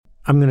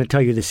I'm going to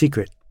tell you the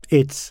secret.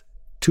 It's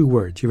 2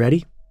 words. You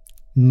ready?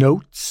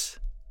 Notes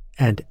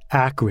and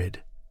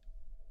acrid.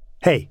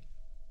 Hey,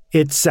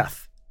 it's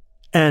Seth,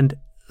 and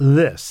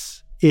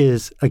this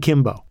is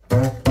Akimbo.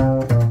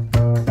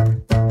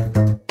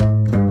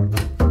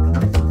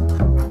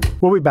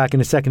 We'll be back in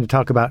a second to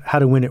talk about how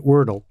to win at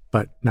Wordle,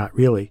 but not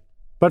really.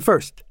 But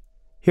first,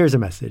 here's a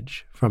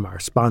message from our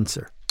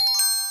sponsor.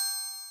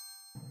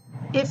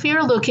 If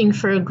you're looking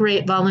for a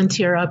great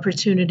volunteer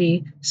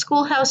opportunity,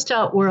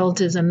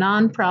 Schoolhouse.World is a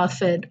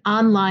nonprofit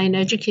online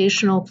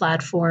educational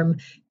platform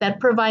that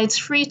provides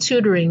free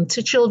tutoring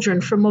to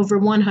children from over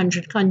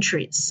 100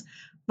 countries.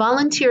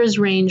 Volunteers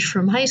range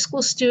from high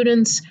school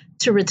students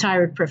to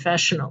retired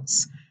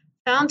professionals.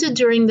 Founded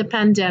during the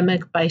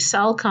pandemic by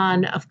Sal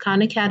Khan of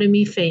Khan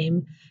Academy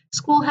fame,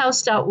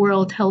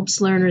 Schoolhouse.World helps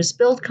learners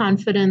build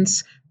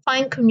confidence,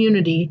 find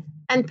community,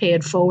 and pay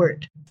it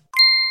forward.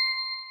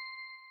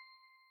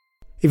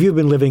 If you've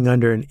been living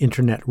under an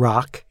internet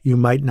rock, you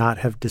might not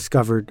have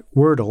discovered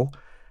Wordle,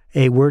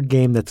 a word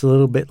game that's a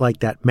little bit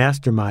like that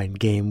Mastermind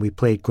game we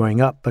played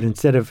growing up, but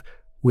instead of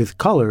with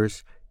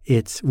colors,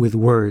 it's with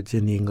words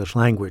in the English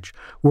language.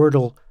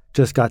 Wordle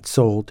just got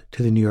sold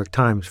to the New York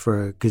Times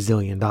for $1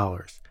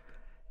 gazillion.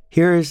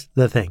 Here's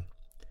the thing.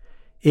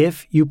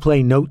 If you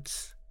play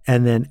notes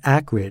and then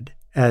acrid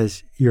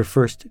as your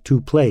first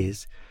 2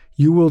 plays,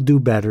 you will do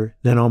better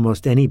than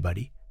almost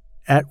anybody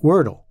at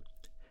Wordle.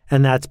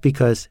 And that's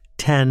because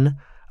 10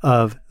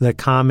 of the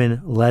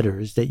common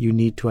letters that you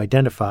need to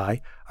identify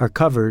are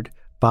covered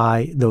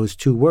by those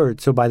 2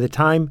 words. So by the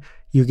time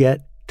you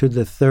get to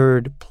the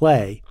 3rd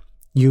play,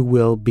 you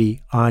will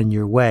be on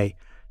your way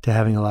to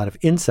having a lot of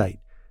insight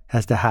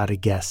as to how to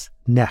guess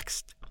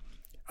next.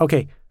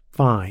 Okay,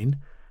 fine.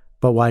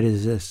 But why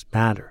does this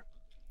matter?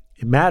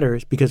 It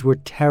matters because we're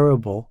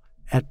terrible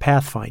at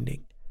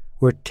pathfinding.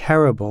 We're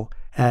terrible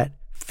at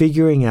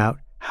figuring out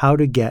how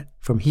to get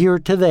from here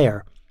to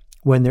there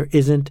when there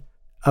isn't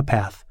a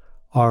path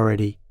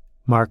already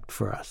marked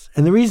for us.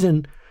 And the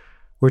reason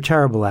we're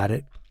terrible at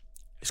it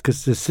is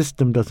because the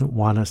system doesn't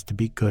want us to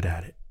be good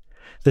at it.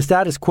 The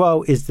status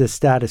quo is the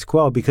status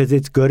quo because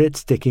it's good at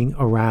sticking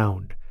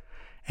around.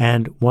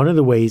 And one of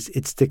the ways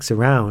it sticks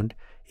around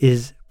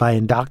is by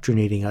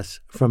indoctrinating us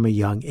from a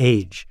young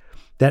age.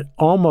 That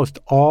almost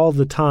all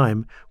the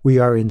time we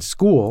are in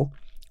school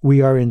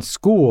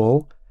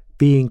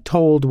being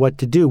told what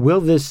to do. Will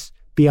this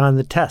be on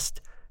the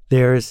test?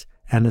 There's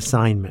an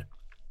assignment.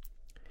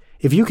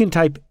 If you can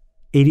type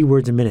 80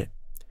 words a minute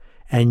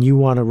and you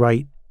want to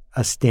write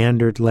a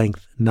standard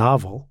length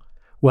novel,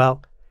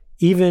 well,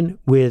 even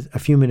with a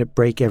few minute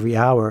break every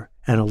hour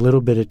and a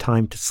little bit of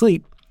time to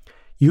sleep,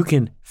 you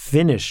can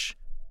finish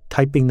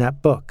typing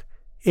that book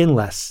in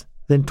less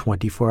than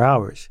 24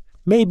 hours,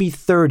 maybe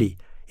 30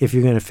 if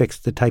you're going to fix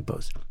the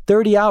typos.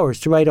 30 hours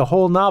to write a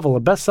whole novel, a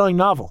best-selling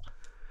novel.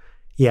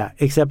 Yeah,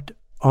 except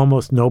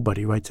almost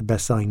nobody writes a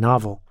best-selling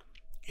novel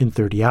in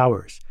 30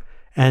 hours.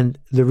 And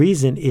the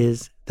reason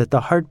is that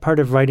the hard part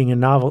of writing a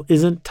novel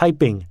isn't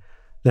typing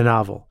the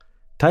novel.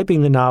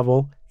 Typing the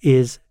novel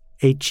is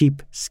a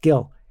cheap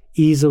skill,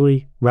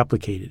 easily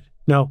replicated.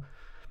 No,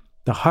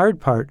 the hard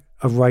part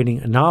of writing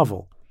a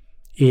novel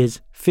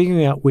is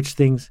figuring out which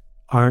things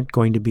aren't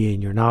going to be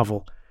in your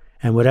novel,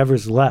 and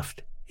whatever's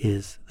left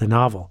is the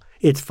novel.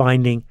 It's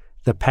finding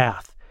the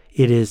path.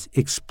 It is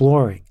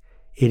exploring.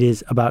 It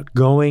is about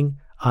going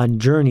on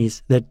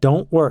journeys that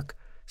don't work,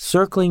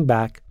 circling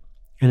back,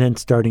 and then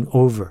starting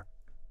over.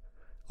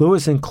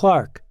 Lewis and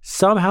Clark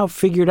somehow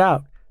figured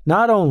out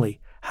not only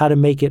how to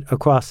make it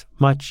across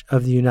much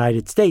of the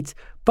United States,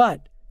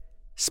 but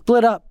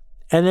split up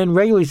and then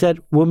regularly said,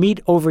 we'll meet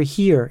over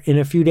here in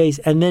a few days,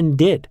 and then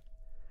did.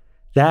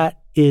 That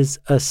is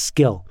a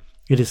skill.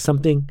 It is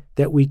something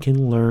that we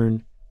can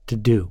learn to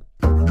do.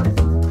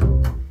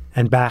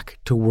 And back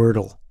to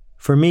Wordle.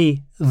 For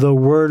me, the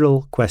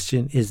Wordle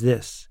question is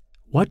this.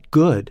 What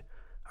good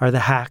are the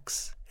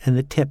hacks and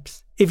the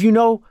tips? If you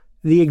know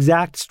the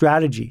exact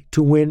strategy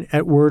to win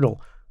at Wordle,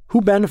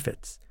 who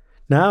benefits?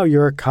 Now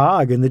you're a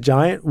cog in the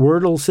giant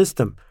Wordle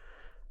system.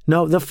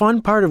 No, the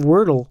fun part of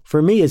Wordle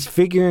for me is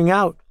figuring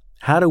out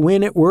how to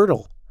win at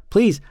Wordle.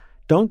 Please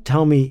don't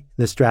tell me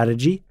the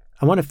strategy.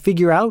 I want to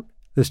figure out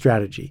the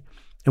strategy.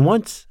 And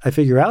once I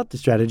figure out the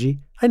strategy,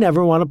 I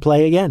never want to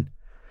play again.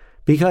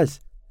 Because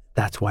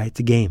that's why it's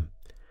a game.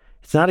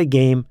 It's not a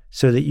game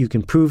so that you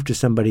can prove to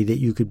somebody that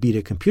you could beat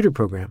a computer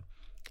program.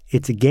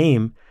 It's a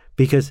game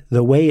because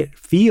the way it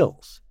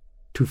feels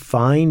to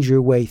find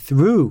your way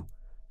through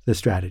the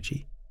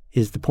strategy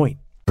is the point.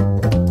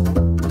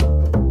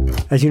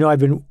 As you know, I've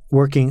been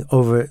working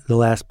over the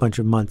last bunch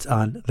of months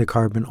on the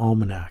Carbon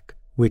Almanac,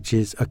 which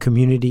is a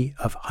community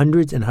of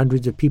hundreds and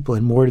hundreds of people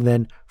in more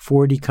than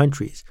 40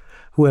 countries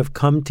who have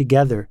come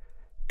together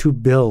to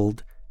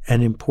build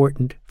an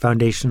important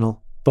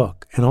foundational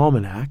book, an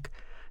almanac,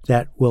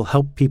 that will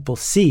help people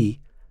see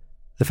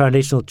the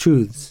foundational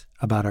truths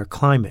about our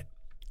climate.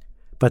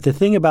 But the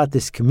thing about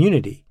this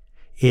community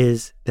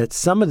is that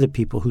some of the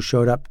people who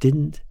showed up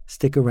didn't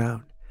stick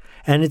around.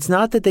 And it's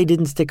not that they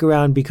didn't stick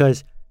around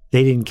because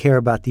they didn't care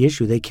about the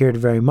issue. They cared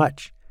very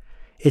much.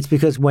 It's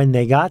because when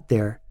they got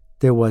there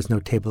was no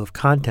table of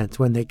contents.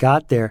 When they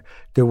got there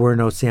were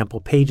no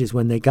sample pages.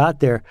 When they got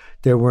there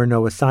were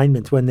no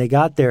assignments. When they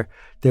got there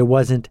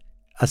wasn't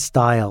a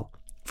style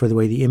for the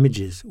way the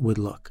images would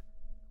look.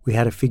 We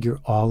had to figure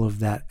all of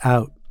that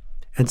out.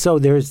 And so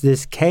there's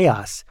this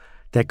chaos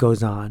that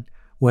goes on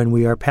when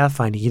we are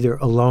pathfinding, either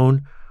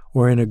alone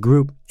or in a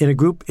group. In a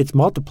group, it's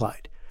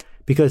multiplied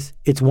because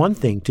it's one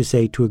thing to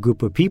say to a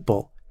group of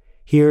people,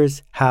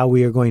 here's how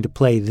we are going to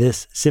play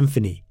this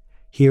symphony.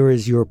 Here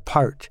is your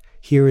part.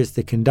 Here is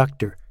the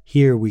conductor.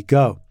 Here we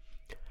go.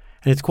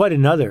 And it's quite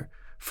another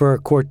for a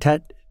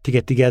quartet to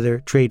get together,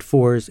 trade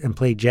fours, and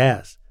play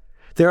jazz.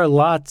 There are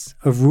lots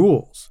of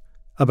rules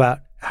about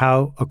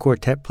how a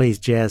quartet plays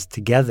jazz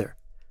together,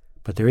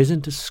 but there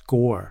isn't a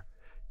score.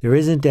 There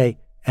isn't a,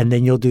 and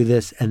then you'll do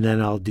this, and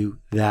then I'll do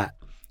that.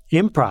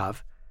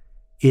 Improv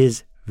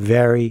is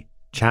very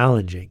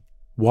challenging.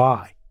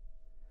 Why?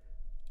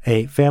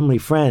 A family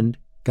friend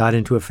got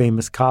into a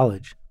famous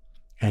college,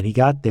 and he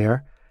got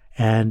there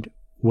and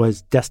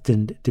was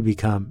destined to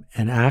become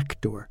an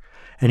actor.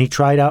 And he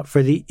tried out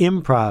for the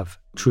improv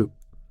troupe.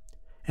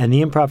 And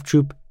the improv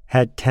troupe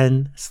had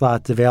 10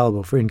 slots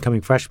available for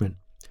incoming freshmen.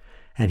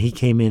 And he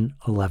came in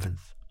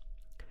 11th.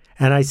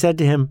 And I said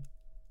to him,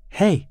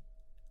 hey,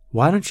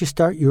 why don't you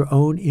start your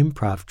own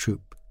improv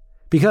troupe?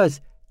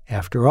 Because,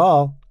 after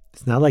all,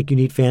 it's not like you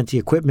need fancy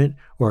equipment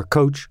or a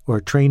coach or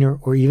a trainer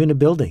or even a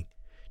building.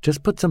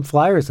 Just put some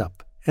flyers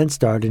up and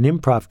start an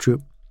improv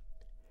troupe.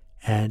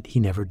 And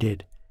he never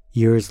did.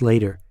 Years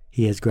later,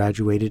 he has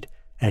graduated,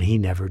 and he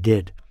never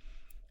did.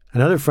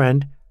 Another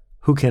friend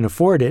who can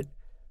afford it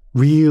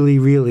really,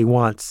 really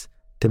wants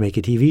to make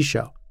a TV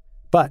show.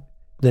 But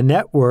the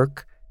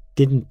network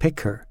didn't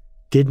pick her,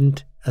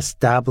 didn't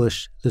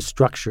establish the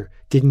structure,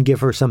 didn't give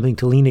her something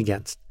to lean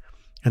against.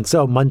 And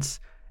so months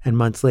and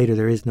months later,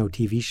 there is no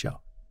TV show.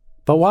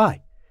 But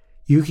why?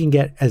 You can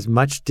get as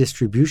much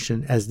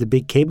distribution as the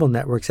big cable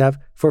networks have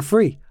for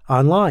free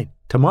online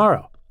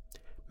tomorrow.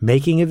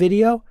 Making a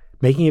video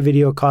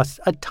costs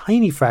a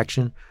tiny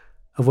fraction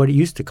of what it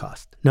used to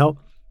cost. No,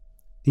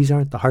 these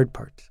aren't the hard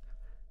parts.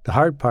 The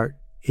hard part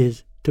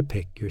is to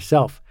pick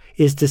yourself,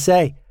 is to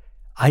say,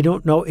 I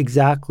don't know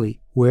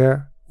exactly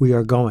where we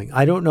are going.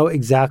 I don't know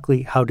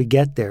exactly how to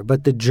get there,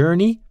 but the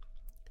journey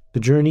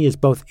is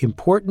both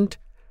important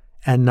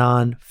and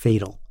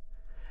non-fatal.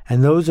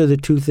 And those are the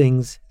two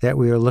things that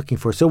we are looking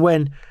for. So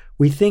when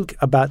we think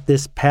about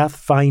this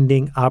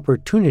pathfinding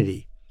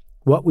opportunity,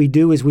 what we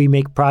do is we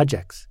make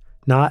projects,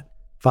 not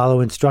follow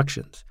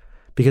instructions,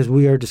 because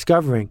we are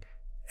discovering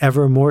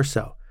ever more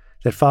so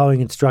that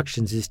following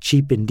instructions is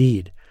cheap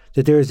indeed,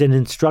 that there is an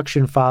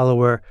instruction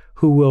follower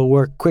who will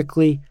work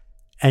quickly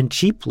and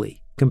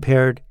cheaply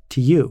compared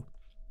to you.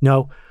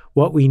 No,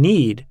 what we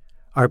need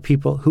are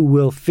people who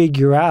will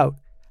figure out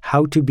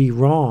how to be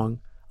wrong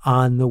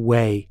on the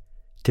way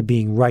to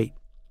being right.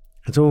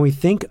 And so when we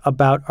think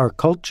about our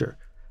culture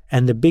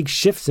and the big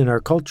shifts in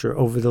our culture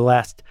over the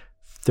last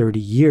 30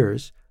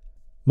 years,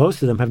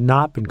 most of them have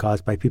not been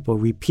caused by people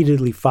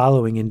repeatedly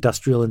following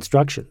industrial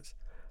instructions.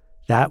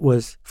 That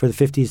was for the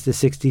 50s, the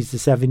 60s, the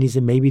 70s,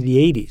 and maybe the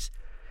 80s.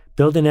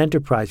 Build an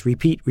enterprise,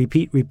 repeat,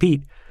 repeat,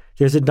 repeat.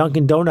 There's a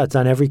Dunkin' Donuts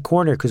on every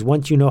corner because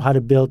once you know how to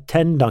build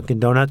 10 Dunkin'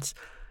 Donuts,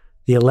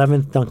 the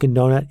 11th Dunkin'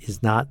 Donut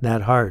is not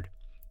that hard.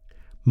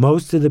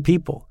 Most of the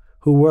people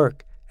who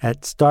work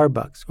at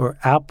Starbucks or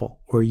Apple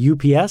or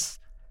UPS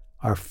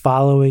are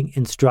following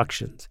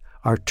instructions,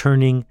 are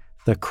turning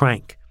the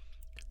crank.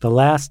 The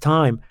last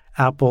time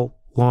Apple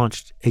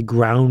launched a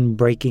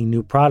groundbreaking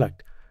new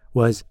product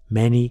was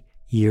many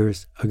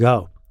years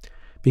ago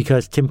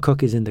because Tim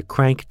Cook is in the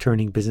crank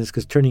turning business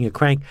because turning a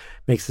crank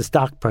makes the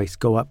stock price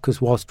go up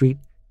because Wall Street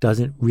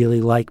doesn't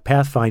really like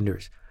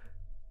pathfinders.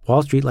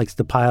 Wall Street likes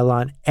to pile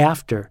on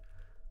after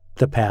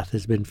the path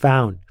has been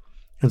found.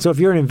 And so if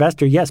you're an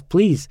investor, yes,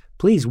 please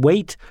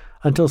wait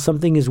until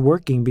something is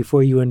working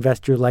before you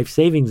invest your life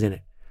savings in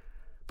it.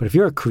 But if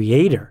you're a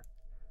creator,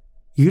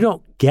 you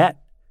don't get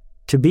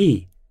to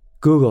be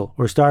Google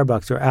or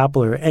Starbucks or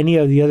Apple or any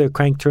of the other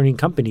crank-turning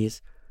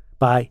companies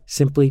by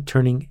simply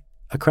turning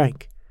a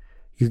crank.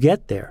 You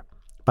get there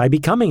by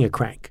becoming a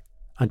crank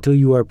until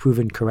you are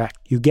proven correct.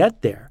 You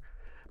get there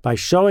by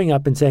showing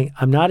up and saying,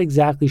 I'm not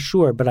exactly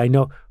sure, but I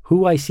know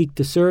who I seek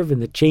to serve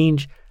and the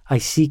change I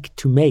seek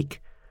to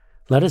make.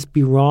 Let us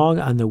be wrong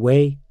on the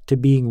way to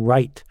being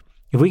right.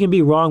 If we can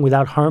be wrong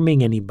without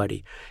harming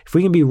anybody, if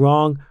we can be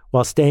wrong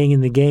while staying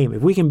in the game,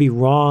 if we can be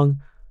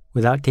wrong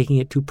without taking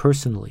it too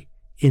personally,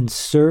 in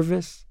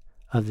service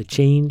of the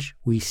change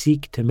we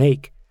seek to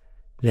make,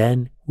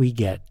 then we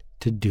get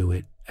to do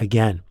it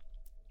again.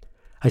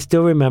 I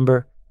still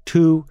remember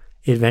 2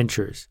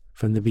 adventures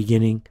from the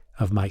beginning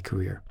of my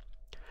career.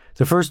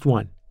 The first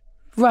one,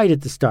 right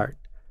at the start,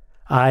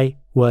 I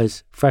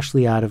was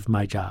freshly out of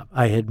my job.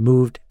 I had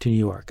moved to New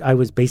York. I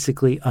was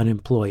basically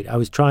unemployed. I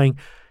was trying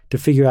to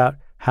figure out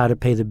how to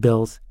pay the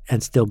bills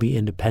and still be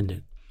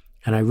independent.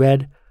 And I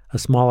read a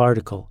small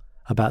article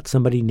about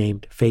somebody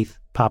named Faith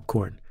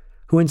Popcorn,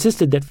 who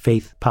insisted that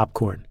Faith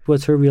Popcorn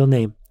was her real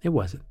name. It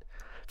wasn't.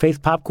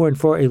 Faith Popcorn,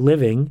 for a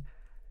living,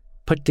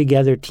 put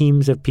together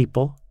teams of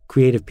people,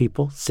 creative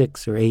people,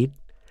 6 or 8,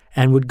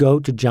 and would go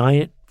to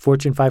giant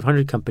Fortune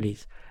 500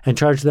 companies and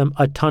charge them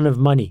a ton of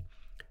money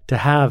to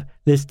have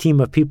this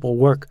team of people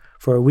work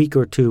for a week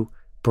or two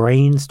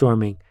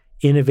brainstorming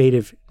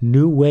innovative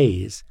new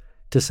ways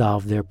to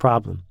solve their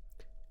problem.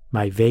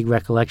 My vague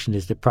recollection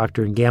is that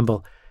Procter &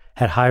 Gamble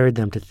had hired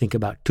them to think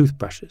about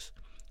toothbrushes.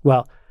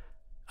 Well,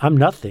 I'm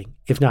nothing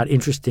if not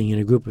interesting in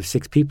a group of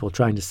 6 people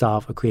trying to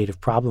solve a creative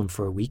problem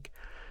for a week.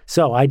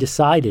 So I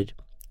decided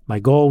my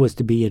goal was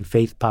to be in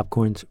Faith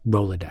Popcorn's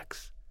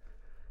Rolodex.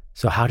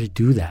 So how to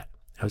do that?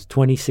 I was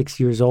 26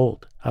 years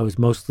old. I was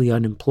mostly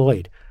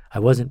unemployed. I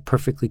wasn't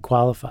perfectly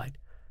qualified.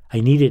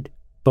 I needed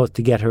both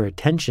to get her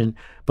attention,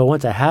 but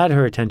once I had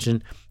her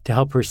attention, to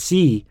help her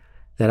see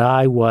that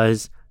I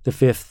was the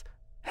fifth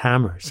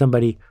hammer,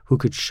 somebody who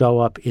could show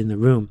up in the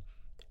room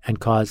and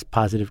cause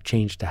positive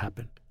change to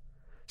happen.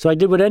 So I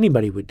did what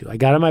anybody would do. I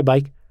got on my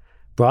bike,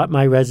 brought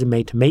my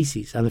resume to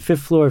Macy's. On the 5th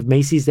floor of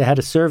Macy's, they had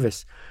a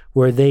service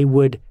where they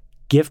would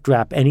gift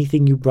wrap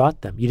anything you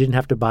brought them. You didn't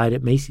have to buy it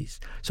at Macy's.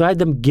 So I had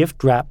them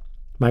gift wrap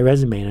my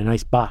resume in a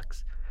nice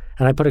box.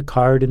 And I put a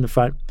card in the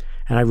front,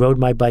 and I rode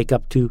my bike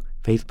up to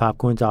Faith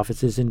Popcorn's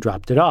offices and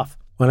dropped it off.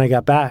 When I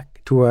got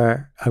back to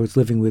where I was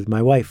living with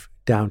my wife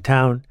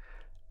downtown,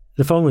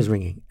 the phone was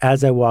ringing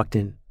as I walked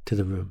into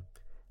the room.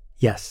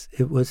 Yes,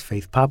 it was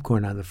Faith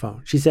Popcorn on the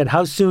phone. She said,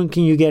 "How soon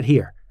can you get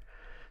here?"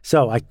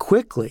 So I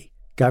quickly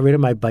got rid of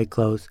my bike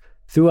clothes,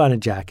 threw on a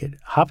jacket,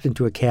 hopped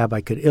into a cab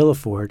I could ill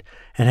afford,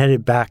 and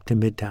headed back to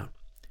Midtown.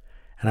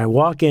 And I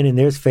walk in, and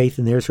there's Faith,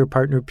 and there's her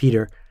partner,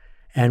 Peter,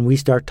 and we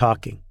start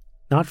talking.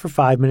 Not for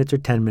 5 minutes or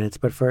 10 minutes,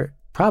 but for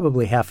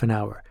probably half an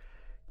hour.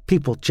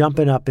 People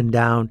jumping up and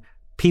down.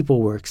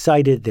 People were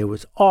excited. There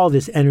was all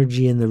this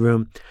energy in the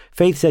room.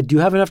 Faith said, "Do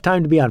you have enough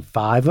time to be on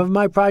 5 of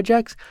my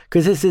projects?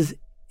 Because this is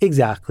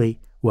exactly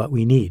what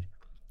we need."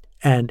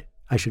 And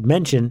I should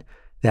mention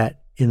that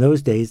in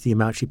those days, the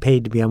amount she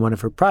paid to be on one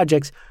of her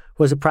projects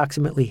was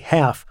approximately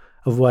half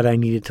of what I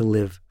needed to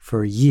live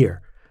for a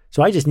year.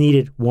 So I just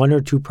needed 1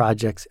 or 2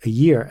 projects a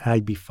year, and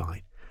I'd be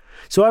fine.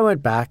 So I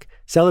went back.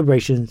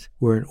 Celebrations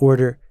were in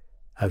order.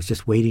 I was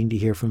just waiting to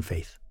hear from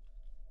Faith.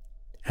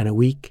 And a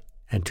week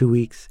and 2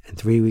 weeks and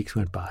 3 weeks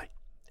went by.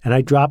 And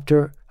I dropped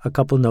her a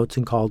couple notes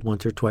and called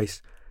once or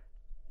twice.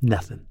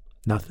 Nothing.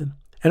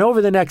 And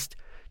over the next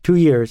 2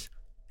 years,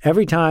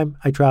 every time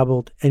I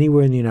traveled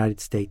anywhere in the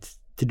United States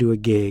to do a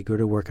gig or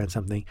to work on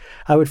something,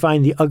 I would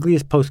find the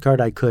ugliest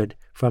postcard I could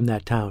from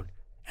that town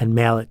and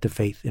mail it to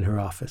Faith in her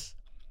office.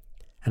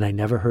 And I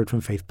never heard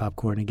from Faith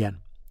Popcorn again.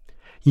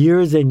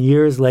 Years and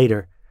years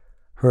later,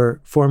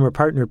 her former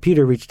partner,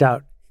 Peter, reached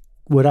out.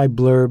 Would I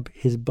blurb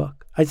his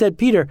book? I said,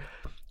 "Peter,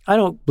 I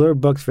don't blurb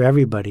books for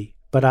everybody,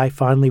 but I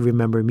fondly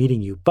remember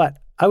meeting you. But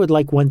I would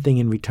like one thing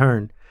in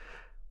return.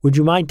 Would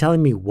you mind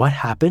telling me what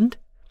happened?"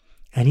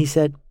 And he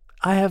said,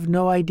 "I have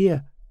no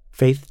idea.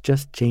 Faith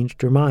just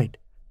changed her mind.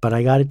 But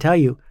I got to tell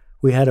you,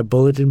 we had a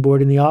bulletin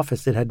board in the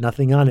office that had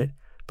nothing on it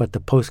but the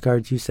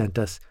postcards you sent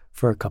us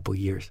for a couple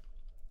years."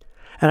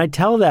 And I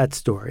tell that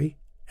story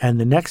and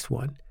the next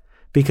one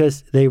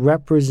because they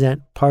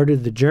represent part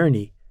of the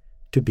journey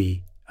to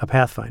be a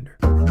Pathfinder.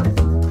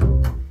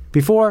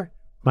 Before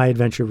my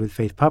adventure with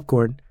Faith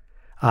Popcorn,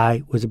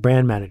 I was a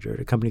brand manager at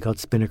a company called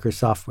Spinnaker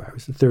Software. I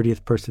was the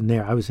 30th person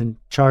there. I was in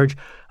charge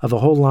of a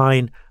whole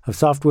line of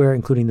software,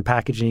 including the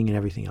packaging and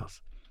everything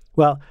else.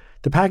 Well,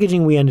 the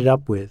packaging we ended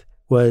up with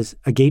was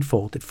a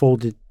gatefold. It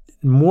folded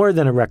more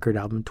than a record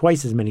album,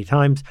 twice as many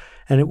times,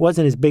 and it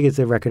wasn't as big as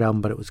a record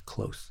album, but it was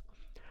close.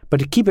 But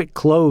to keep it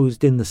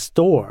closed in the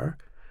store,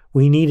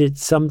 we needed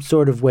some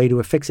sort of way to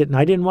affix it, and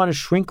I didn't want to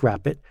shrink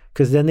wrap it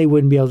because then they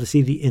wouldn't be able to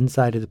see the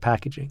inside of the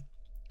packaging.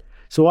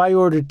 So I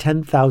ordered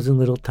 10,000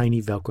 little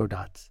tiny Velcro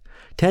dots,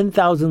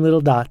 10,000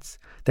 little dots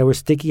that were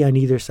sticky on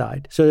either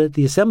side so that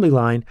the assembly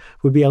line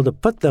would be able to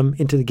put them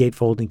into the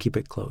gatefold and keep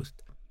it closed.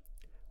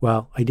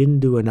 Well, I didn't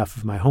do enough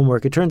of my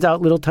homework. It turns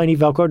out little tiny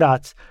Velcro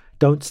dots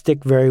don't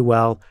stick very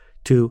well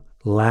to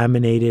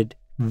laminated,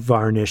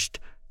 varnished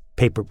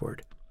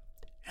paperboard.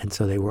 And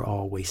so they were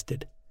all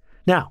wasted.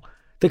 Now,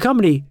 the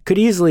company could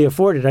easily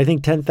afford it. I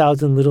think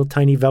 10,000 little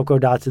tiny Velcro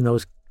dots in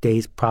those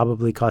days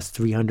probably cost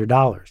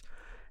 $300.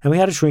 And we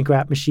had a shrink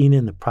wrap machine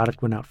and the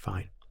product went out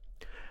fine.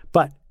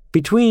 But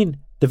between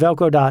the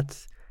Velcro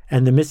dots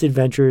and the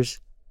misadventures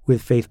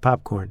with Faith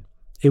Popcorn,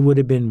 it would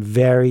have been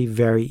very,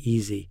 very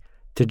easy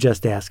to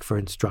just ask for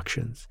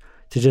instructions,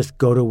 to just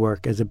go to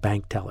work as a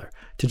bank teller,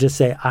 to just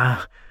say,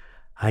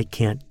 I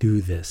can't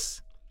do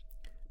this.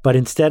 But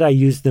instead I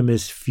used them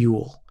as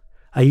fuel.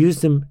 I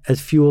used them as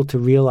fuel to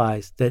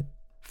realize that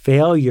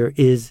failure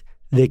is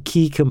the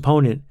key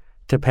component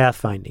to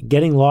pathfinding.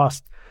 Getting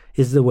lost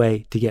is the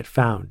way to get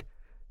found.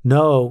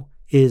 No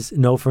is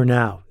no for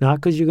now. Not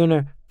because you're going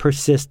to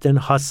persist and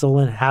hustle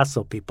and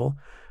hassle people,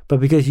 but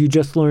because you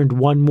just learned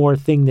one more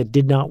thing that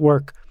did not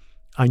work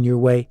on your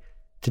way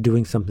to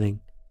doing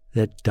something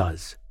that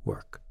does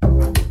work.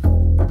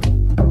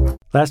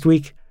 Last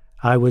week,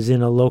 I was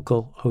in a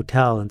local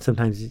hotel, and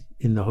sometimes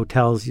in the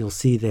hotels you'll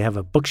see they have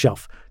a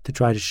bookshelf to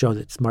try to show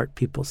that smart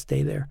people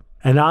stay there.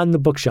 And on the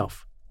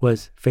bookshelf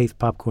was Faith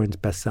Popcorn's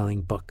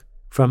best-selling book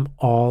from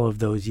all of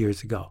those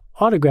years ago,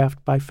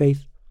 autographed by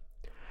Faith.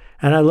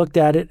 And I looked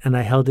at it and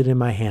I held it in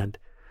my hand,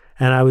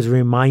 and I was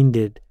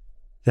reminded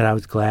that I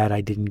was glad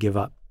I didn't give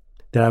up,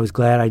 that I was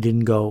glad I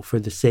didn't go for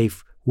the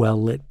safe,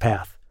 well-lit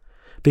path,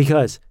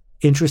 because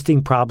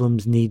interesting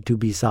problems need to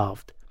be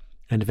solved.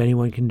 And if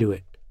anyone can do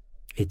it,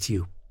 it's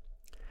you.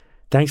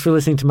 Thanks for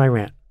listening to my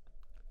rant.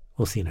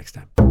 We'll see you next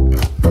time.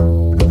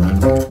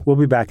 We'll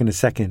be back in a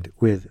second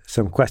with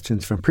some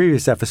questions from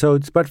previous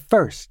episodes, but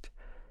first,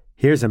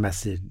 here's a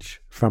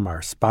message from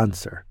our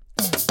sponsor.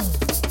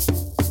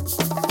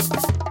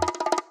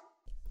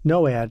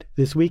 No ad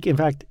this week. In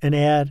fact, an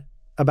ad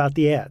about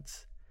the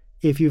ads.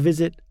 If you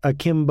visit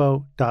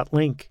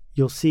akimbo.link,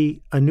 you'll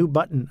see a new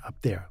button up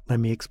there. Let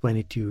me explain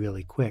it to you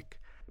really quick.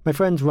 My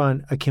friends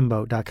run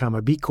akimbo.com,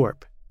 a B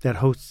Corp that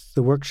hosts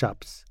the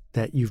workshops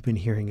that you've been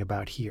hearing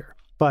about here.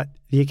 But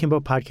the Akimbo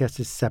podcast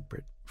is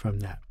separate from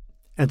that.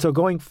 And so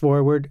going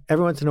forward,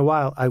 every once in a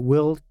while, I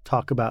will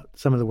talk about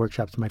some of the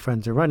workshops my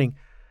friends are running.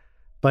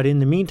 But in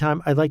the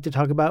meantime, I'd like to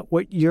talk about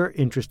what you're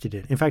interested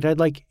in. In fact, I'd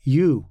like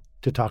you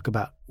to talk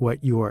about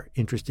what you're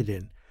interested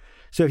in.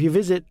 So if you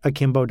visit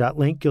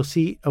akimbo.link, you'll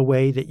see a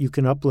way that you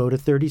can upload a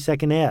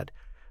 30-second ad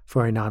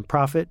for a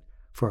nonprofit,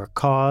 for a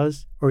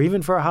cause, or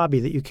even for a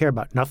hobby that you care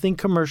about. Nothing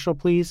commercial,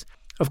 please.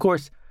 Of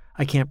course,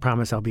 I can't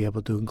promise I'll be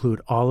able to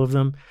include all of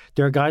them.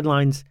 There are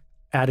guidelines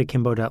at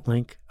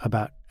akimbo.link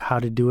about how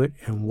to do it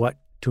and what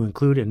to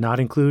include and not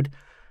include.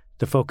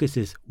 The focus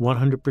is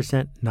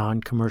 100%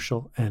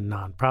 non-commercial and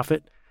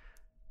nonprofit.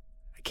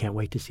 I can't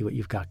wait to see what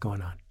you've got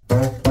going on.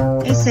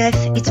 Hey,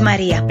 Seth, it's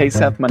Maria. Hey,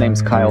 Seth, my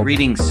name's Kyle.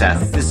 Greetings,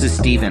 Seth. This is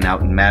Steven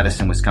out in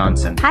Madison,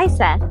 Wisconsin. Hi,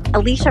 Seth.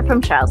 Alicia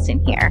from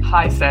Charleston here.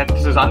 Hi, Seth.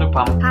 This is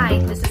Anupam. Hi,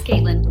 this is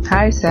Caitlin.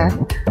 Hi, Seth.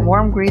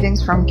 Warm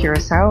greetings from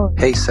Curacao.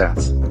 Hey,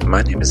 Seth.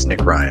 My name is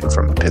Nick Ryan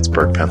from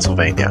Pittsburgh,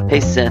 Pennsylvania.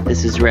 Hey, Seth.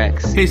 This is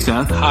Rex. Hey,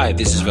 Seth. Hi,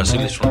 this is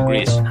Vasilis from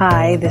Greece.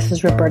 Hi, this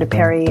is Roberta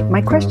Perry.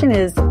 My question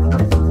is...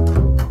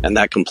 And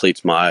that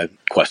completes my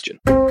question.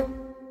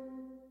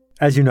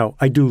 As you know,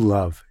 I do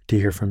love to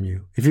hear from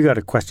you. If you got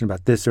a question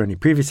about this or any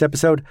previous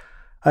episode,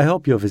 I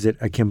hope you'll visit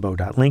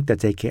akimbo.link,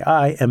 that's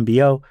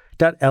akimbo.link,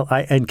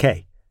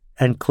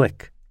 and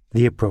click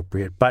the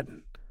appropriate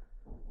button.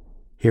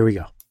 Here we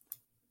go.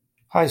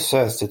 Hi,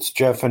 Seth. It's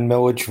Jeff in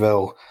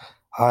Milledgeville.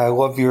 I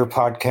love your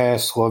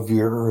podcast, love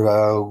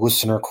your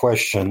listener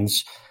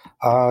questions.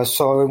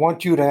 So I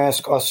want you to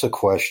ask us a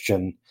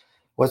question.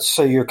 Let's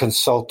say you're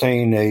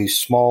consulting a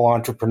small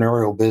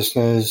entrepreneurial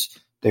business.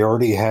 They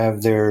already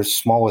have their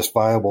smallest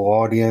viable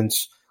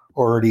audience,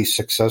 already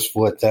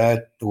successful at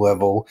that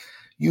level.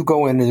 You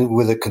go in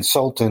with a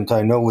consultant,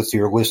 I know, with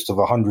your list of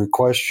 100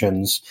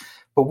 questions,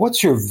 but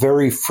what's your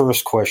very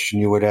first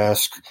question you would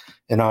ask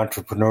an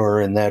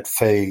entrepreneur in that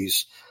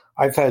phase?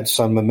 I've had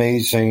some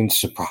amazing,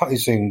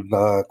 surprising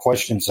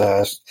questions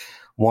asked.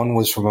 One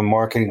was from a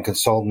marketing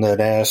consultant that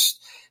asked,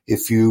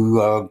 if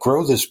you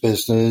grow this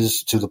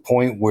business to the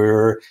point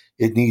where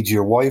it needs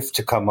your wife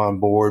to come on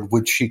board,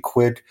 would she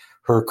quit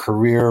her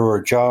career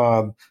or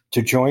job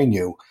to join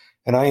you?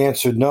 And I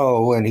answered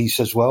no. And he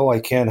says, well, I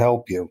can't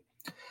help you.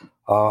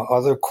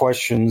 Other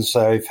questions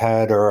I've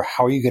had are,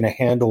 how are you going to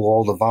handle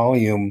all the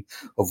volume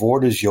of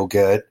orders you'll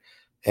get?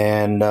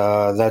 And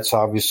that's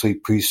obviously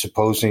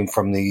presupposing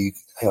from the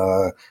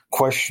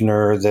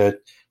questioner that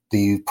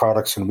the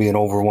product's going to be an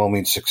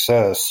overwhelming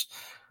success.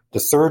 The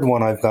third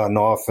one I've gotten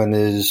often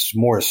is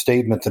more a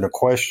statement than a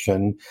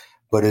question,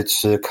 but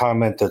it's a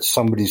comment that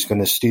somebody's going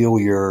to steal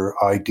your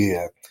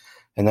idea.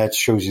 And that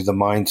shows you the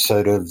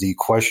mindset of the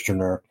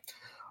questioner.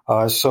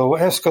 So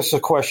ask us a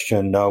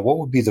question. What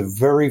would be the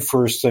very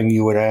first thing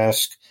you would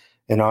ask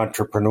an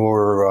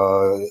entrepreneur,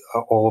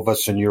 all of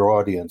us in your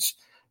audience?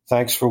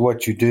 Thanks for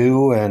what you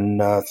do,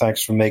 and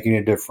thanks for making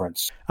a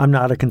difference. I'm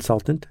not a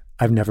consultant.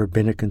 I've never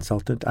been a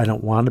consultant. I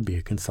don't want to be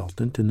a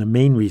consultant. And the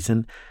main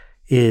reason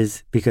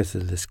is because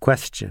of this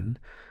question,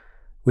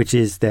 which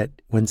is that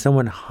when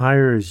someone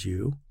hires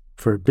you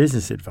for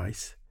business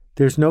advice,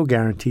 there's no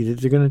guarantee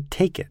that they're going to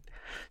take it.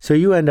 So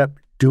you end up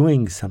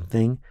doing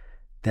something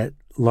that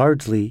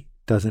largely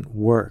doesn't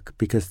work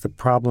because the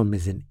problem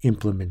is in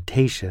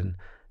implementation,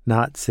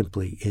 not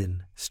simply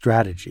in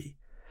strategy.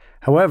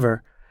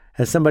 However,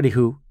 as somebody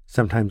who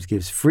sometimes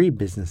gives free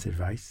business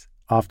advice,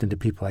 often to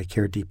people I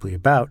care deeply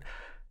about,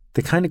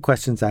 the kind of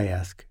questions I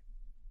ask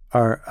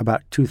are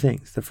about two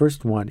things. The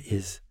first one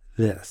is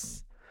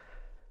this: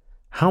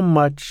 how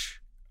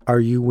much are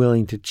you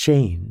willing to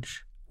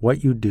change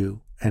what you do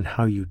and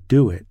how you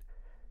do it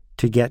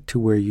to get to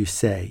where you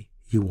say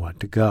you want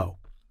to go?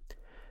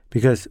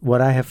 Because what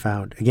I have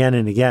found again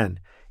and again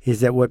is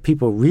that what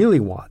people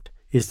really want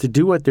is to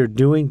do what they're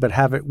doing but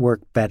have it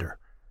work better.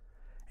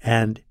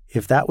 And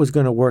if that was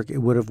going to work, it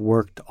would have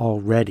worked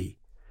already.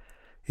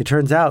 It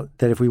turns out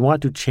that if we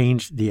want to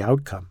change the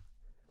outcome,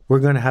 we're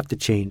going to have to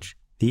change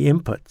the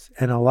inputs.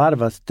 And a lot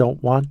of us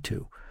don't want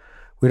to.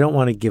 We don't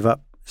want to give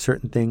up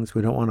certain things.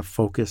 We don't want to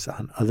focus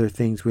on other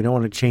things. We don't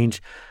want to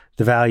change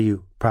the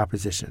value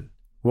proposition.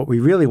 What we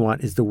really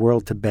want is the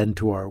world to bend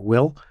to our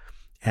will,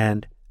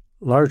 and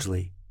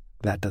largely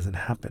that doesn't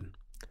happen.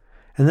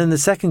 And then the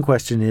second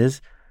question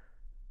is,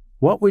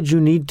 what would you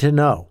need to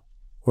know,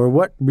 or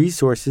what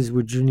resources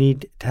would you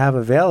need to have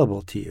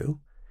available to you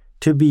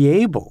to be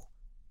able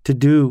to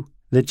do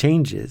the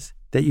changes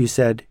that you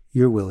said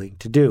you're willing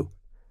to do?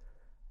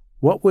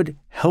 What would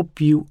help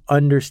you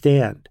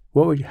understand?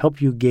 What would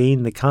help you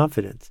gain the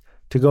confidence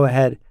to go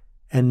ahead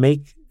and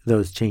make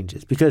those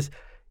changes? Because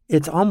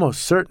it's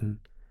almost certain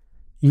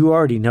you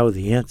already know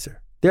the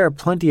answer. There are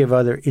plenty of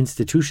other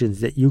institutions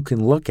that you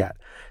can look at.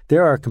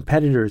 There are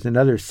competitors in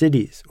other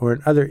cities or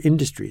in other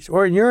industries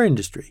or in your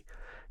industry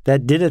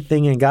that did a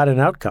thing and got an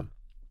outcome.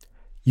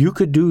 You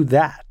could do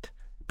that,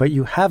 but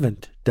you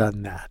haven't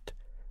done that.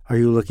 Are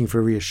you looking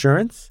for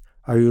reassurance?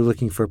 Are you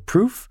looking for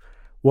proof?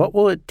 What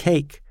will it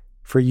take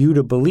for you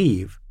to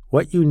believe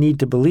what you need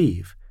to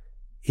believe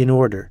in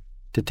order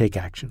to take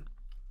action?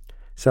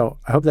 So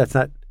I hope that's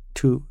not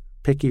too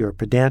picky or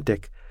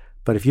pedantic,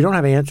 but if you don't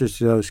have answers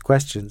to those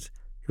questions,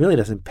 it really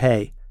doesn't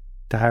pay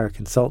to hire a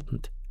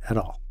consultant at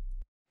all.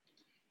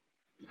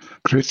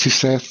 Grüezi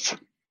Seth,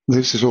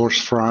 this is Urs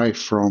Frey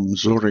from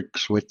Zurich,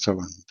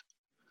 Switzerland.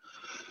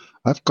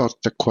 I've got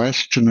a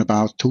question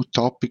about two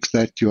topics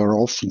that you are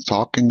often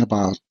talking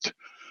about: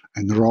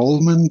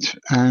 enrollment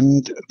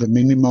and the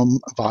minimum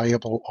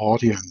viable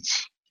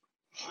audience.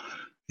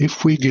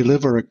 If we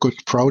deliver a good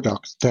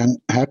product, then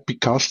happy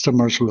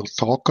customers will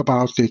talk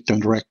about it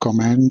and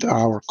recommend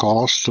our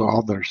cause to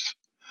others.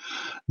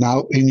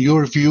 Now, in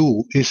your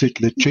view, is it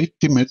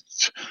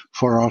legitimate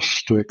for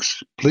us to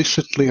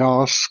explicitly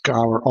ask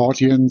our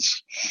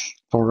audience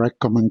for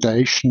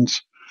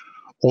recommendations,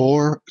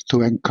 or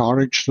to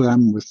encourage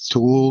them with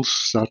tools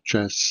such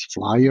as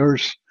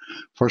flyers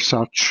for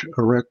such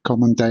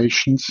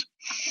recommendations?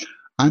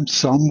 I'm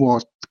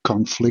somewhat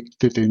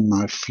conflicted in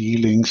my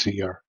feelings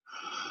here.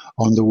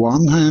 On the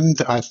one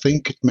hand, I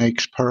think it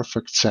makes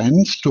perfect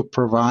sense to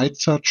provide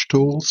such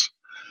tools.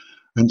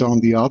 And on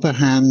the other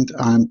hand,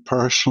 I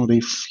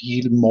personally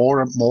feel more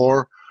and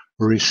more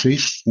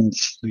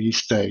resistance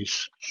these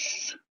days.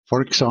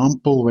 For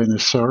example, when a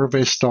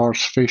survey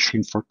starts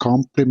fishing for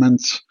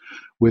compliments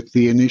with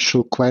the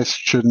initial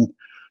question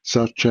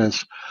such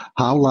as,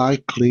 how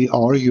likely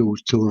are you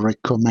to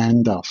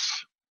recommend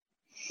us?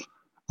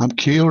 I'm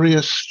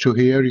curious to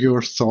hear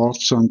your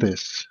thoughts on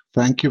this.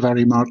 Thank you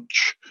very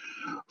much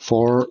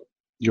for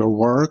your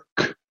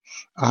work.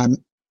 I'm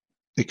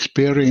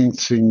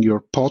experiencing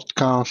your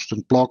podcast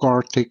and blog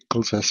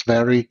articles as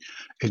very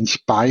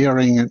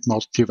inspiring and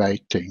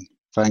motivating.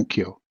 Thank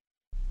you.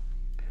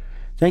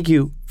 Thank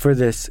you for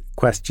this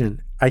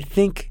question. I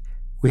think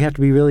we have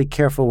to be really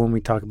careful when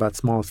we talk about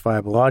smallest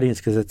viable audience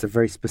because it's a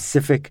very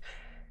specific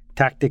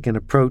tactic and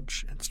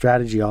approach and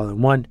strategy all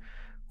in one.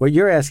 What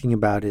you're asking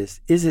about is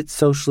it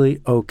socially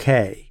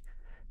okay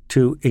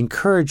to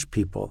encourage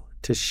people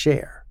to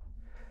share?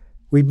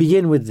 We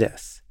begin with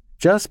this.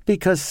 Just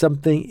because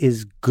something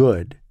is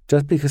good,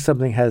 just because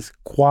something has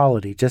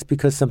quality, just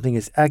because something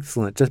is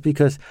excellent, just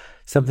because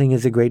something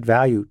is a great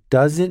value,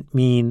 doesn't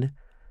mean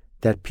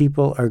that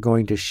people are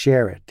going to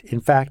share it.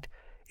 In fact,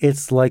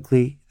 it's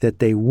likely that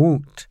they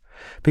won't,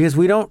 because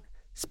we don't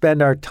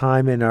spend our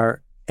time and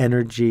our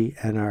energy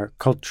and our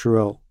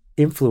cultural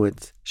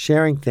influence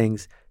sharing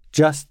things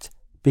just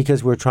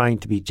because we're trying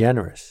to be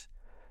generous.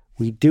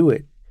 We do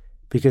it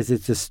because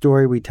it's a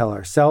story we tell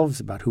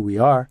ourselves about who we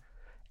are,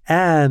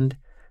 and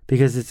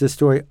because it's a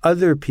story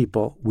other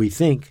people, we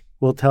think,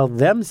 will tell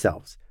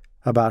themselves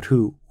about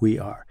who we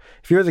are.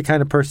 If you're the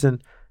kind of person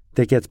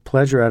that gets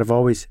pleasure out of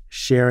always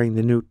sharing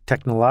the new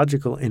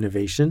technological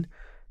innovation,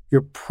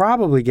 you're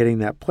probably getting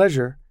that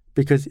pleasure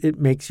because it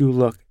makes you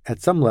look,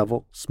 at some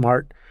level,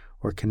 smart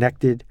or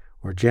connected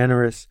or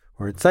generous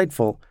or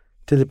insightful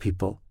to the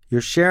people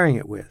you're sharing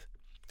it with.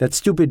 That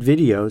stupid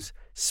videos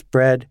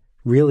spread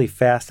really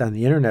fast on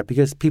the internet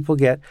because people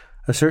get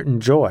a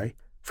certain joy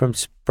from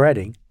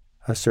spreading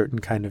a certain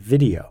kind of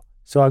video.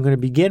 So I'm going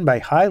to begin by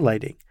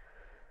highlighting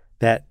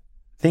that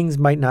things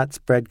might not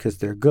spread because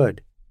they're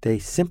good. They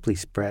simply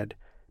spread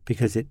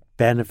because it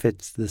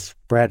benefits the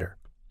spreader.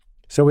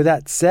 So with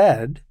that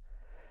said,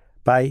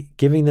 by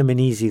giving them an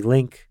easy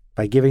link,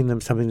 by giving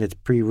them something that's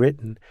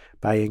pre-written,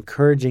 by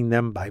encouraging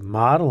them, by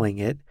modeling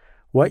it,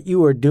 what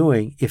you are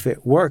doing, if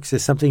it works,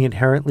 is something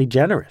inherently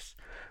generous,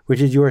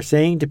 which is you are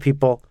saying to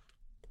people,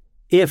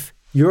 if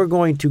you're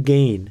going to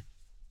gain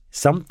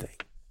something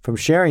from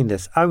sharing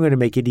this, I'm going to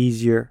make it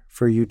easier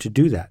for you to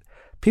do that.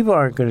 People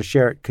aren't going to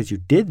share it because you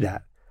did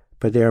that,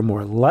 but they are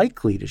more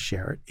likely to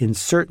share it in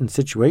certain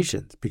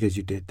situations because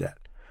you did that.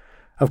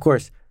 Of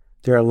course,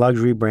 there are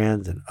luxury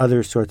brands and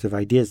other sorts of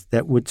ideas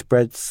that would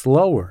spread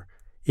slower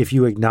if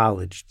you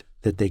acknowledged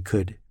that they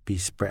could be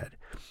spread.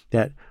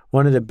 That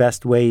one of the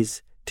best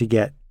ways to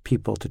get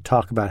people to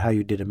talk about how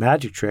you did a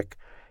magic trick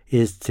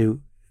is to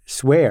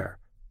swear,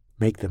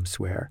 make them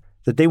swear,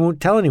 that they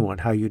won't tell anyone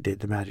how you did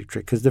the magic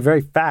trick, because the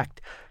very fact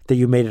that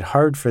you made it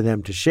hard for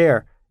them to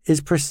share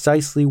is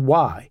precisely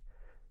why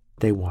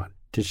they want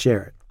to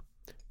share it.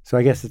 So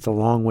I guess it's a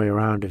long way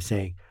around of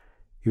saying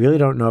you really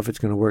don't know if it's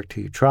going to work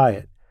till you try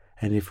it.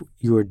 And if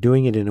you are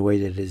doing it in a way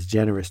that is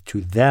generous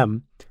to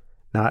them,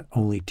 not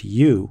only to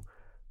you,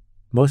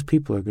 most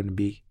people are going to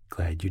be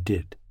glad you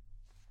did.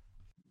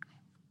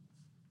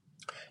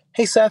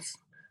 Hey, Seth.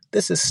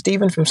 This is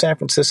Stephen from San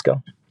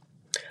Francisco.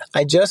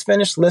 I just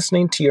finished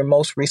listening to your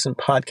most recent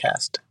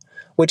podcast,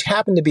 which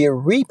happened to be a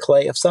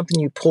replay of something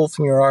you pulled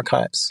from your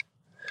archives.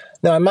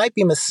 Now, I might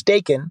be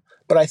mistaken,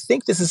 but I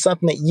think this is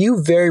something that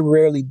you very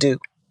rarely do.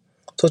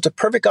 So it's a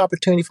perfect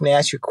opportunity for me to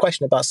ask you a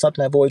question about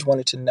something I've always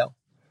wanted to know.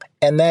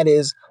 And that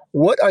is,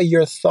 what are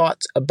your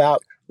thoughts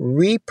about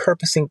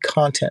repurposing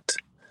content?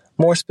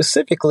 More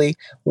specifically,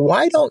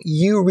 why don't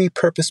you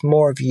repurpose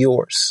more of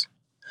yours?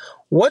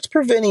 What's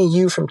preventing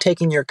you from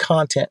taking your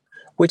content,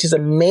 which is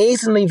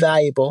amazingly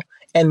valuable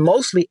and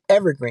mostly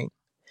evergreen,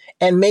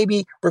 and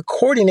maybe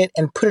recording it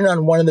and putting it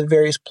on one of the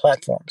various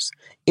platforms?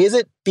 Is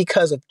it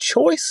because of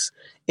choice?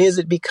 Is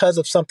it because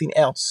of something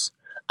else?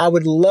 I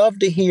would love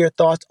to hear your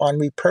thoughts on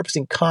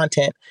repurposing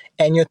content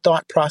and your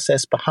thought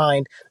process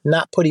behind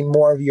not putting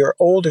more of your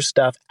older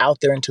stuff out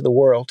there into the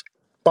world.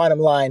 Bottom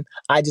line,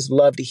 I just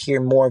love to hear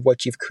more of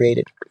what you've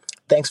created.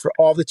 Thanks for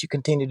all that you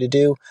continue to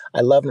do.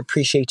 I love and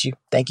appreciate you.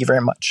 Thank you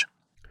very much.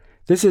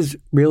 This is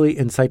really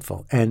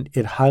insightful, and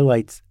it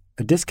highlights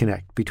a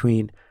disconnect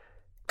between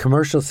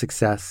commercial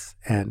success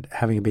and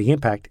having a big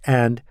impact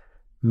and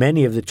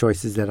many of the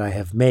choices that I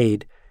have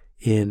made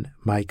in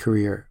my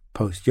career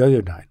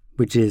post-Yo-Yo 9,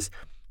 which is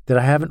that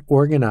I haven't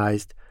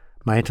organized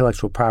my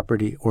intellectual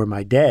property or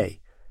my day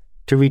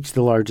to reach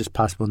the largest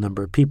possible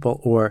number of people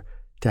or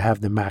to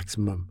have the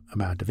maximum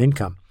amount of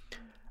income.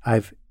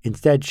 I've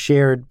instead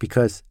shared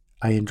because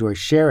I enjoy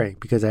sharing,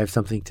 because I have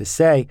something to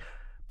say,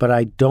 but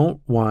I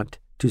don't want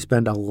to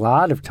spend a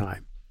lot of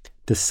time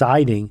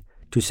deciding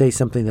to say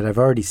something that I've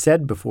already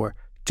said before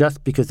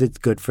just because it's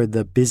good for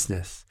the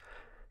business.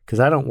 Because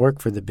I don't work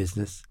for the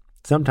business.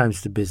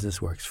 Sometimes the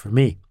business works for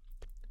me.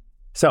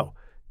 So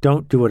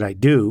don't do what I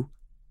do.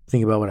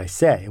 Think about what I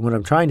say. And what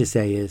I'm trying to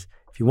say is,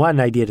 if you want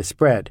an idea to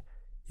spread,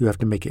 you have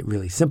to make it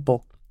really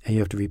simple, and you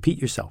have to repeat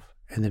yourself,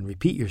 and then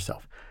repeat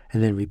yourself,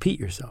 and then repeat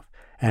yourself.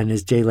 And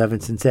as Jay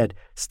Levinson said,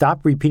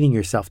 stop repeating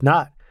yourself,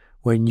 not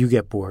when you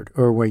get bored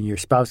or when your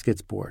spouse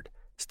gets bored.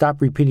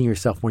 Stop repeating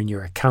yourself when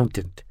your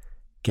accountant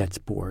gets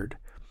bored.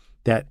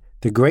 That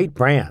the great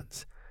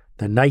brands,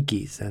 the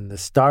Nikes and the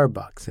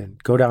Starbucks,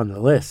 and go down the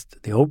list,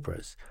 the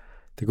Oprahs,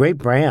 the great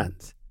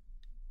brands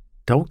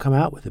don't come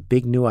out with a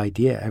big new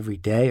idea every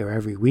day or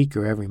every week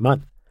or every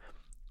month.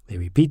 They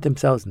repeat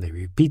themselves and they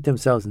repeat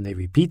themselves and they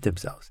repeat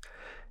themselves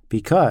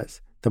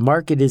because the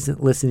market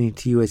isn't listening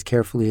to you as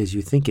carefully as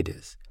you think it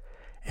is.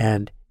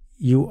 And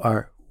you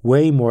are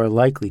way more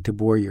likely to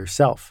bore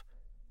yourself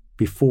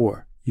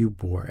before you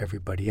bore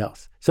everybody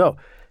else. So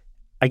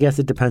I guess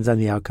it depends on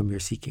the outcome you're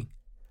seeking.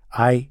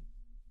 I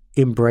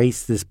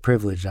embrace this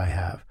privilege I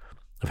have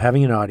of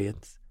having an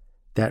audience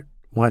that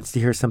wants to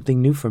hear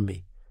something new from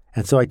me.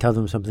 And so I tell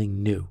them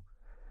something new.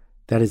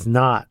 That is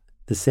not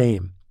the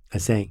same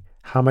as saying,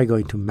 how am I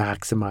going to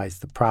maximize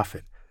the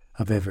profit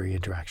of every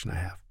interaction I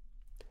have?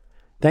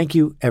 Thank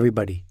you,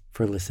 everybody,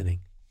 for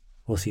listening.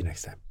 We'll see you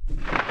next time.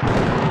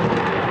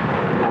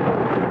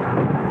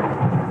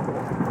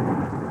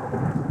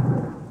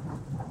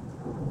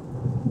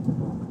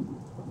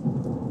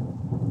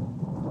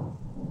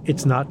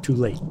 It's not too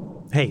late.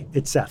 Hey,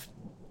 it's Seth.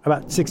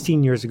 About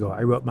 16 years ago,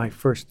 I wrote my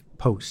first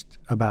post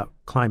about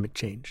climate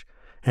change.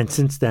 And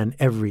since then,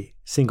 every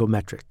single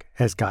metric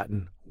has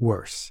gotten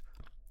worse.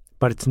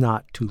 But it's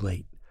not too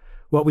late.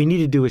 What we need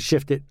to do is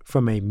shift it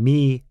from a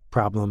me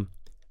problem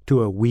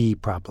to a we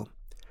problem.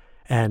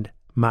 And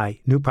my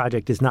new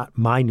project is not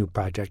my new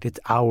project. It's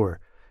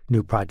our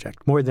new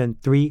project. More than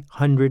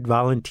 300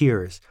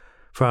 volunteers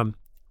from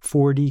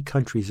 40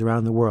 countries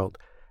around the world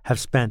have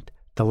spent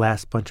the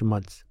last bunch of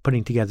months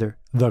putting together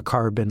the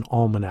Carbon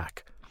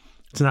Almanac.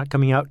 It's not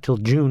coming out till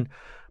June,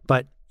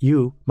 but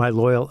you, my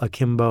loyal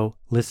Akimbo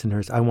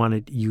listeners, I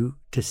wanted you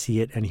to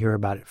see it and hear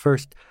about it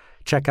first.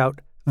 Check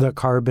out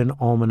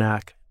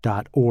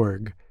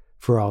thecarbonalmanac.org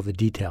for all the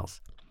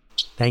details.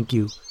 Thank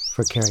you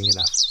for caring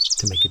enough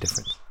to make a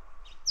difference.